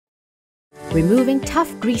Removing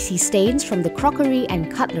tough, greasy stains from the crockery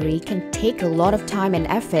and cutlery can take a lot of time and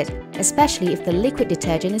effort, especially if the liquid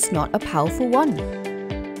detergent is not a powerful one.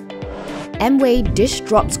 Amway Dish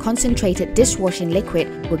Drops Concentrated Dishwashing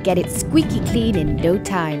Liquid will get it squeaky clean in no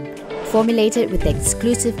time. Formulated with the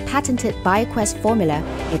exclusive patented BioQuest formula,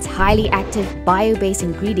 its highly active bio-based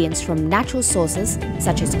ingredients from natural sources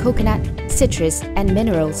such as coconut, citrus, and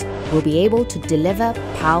minerals will be able to deliver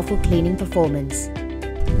powerful cleaning performance.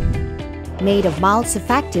 Made of mild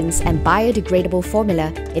surfactants and biodegradable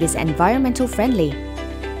formula, it is environmental friendly.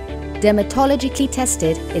 Dermatologically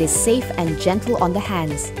tested, it is safe and gentle on the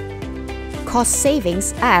hands. Cost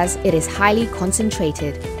savings as it is highly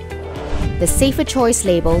concentrated. The Safer Choice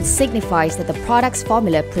label signifies that the product's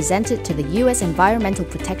formula presented to the US Environmental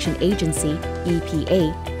Protection Agency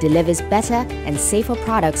 (EPA) delivers better and safer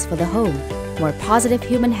products for the home, more positive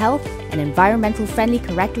human health and environmental friendly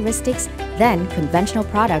characteristics than conventional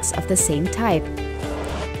products of the same type.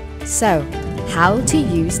 So, how to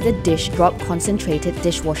use the Dish Drop Concentrated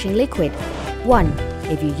Dishwashing Liquid? 1.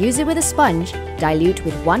 If you use it with a sponge, dilute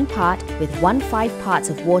with 1 part with 1/5 parts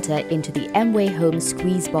of water into the Amway Home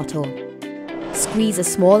Squeeze bottle. Squeeze a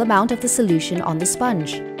small amount of the solution on the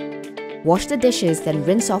sponge. Wash the dishes, then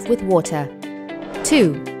rinse off with water.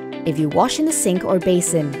 2. If you wash in the sink or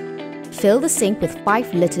basin, fill the sink with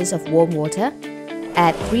 5 liters of warm water.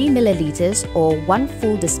 Add 3 milliliters or 1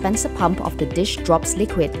 full dispenser pump of the Dish Drops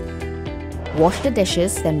liquid. Wash the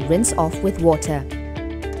dishes, then rinse off with water.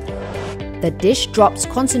 The Dish Drops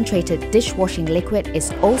Concentrated Dishwashing Liquid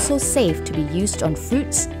is also safe to be used on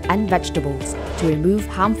fruits and vegetables to remove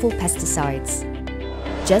harmful pesticides.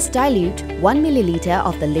 Just dilute 1 milliliter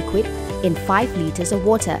of the liquid in 5 liters of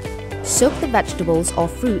water. Soak the vegetables or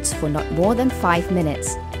fruits for not more than 5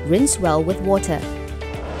 minutes. Rinse well with water.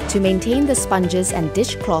 To maintain the sponges and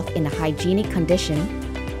dishcloth in a hygienic condition,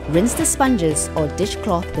 rinse the sponges or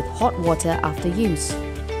dishcloth with hot water after use.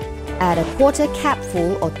 Add a quarter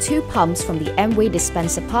capful or 2 pumps from the Amway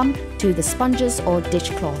dispenser pump to the sponges or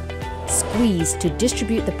dishcloth. Squeeze to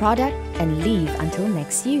distribute the product and leave until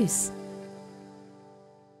next use.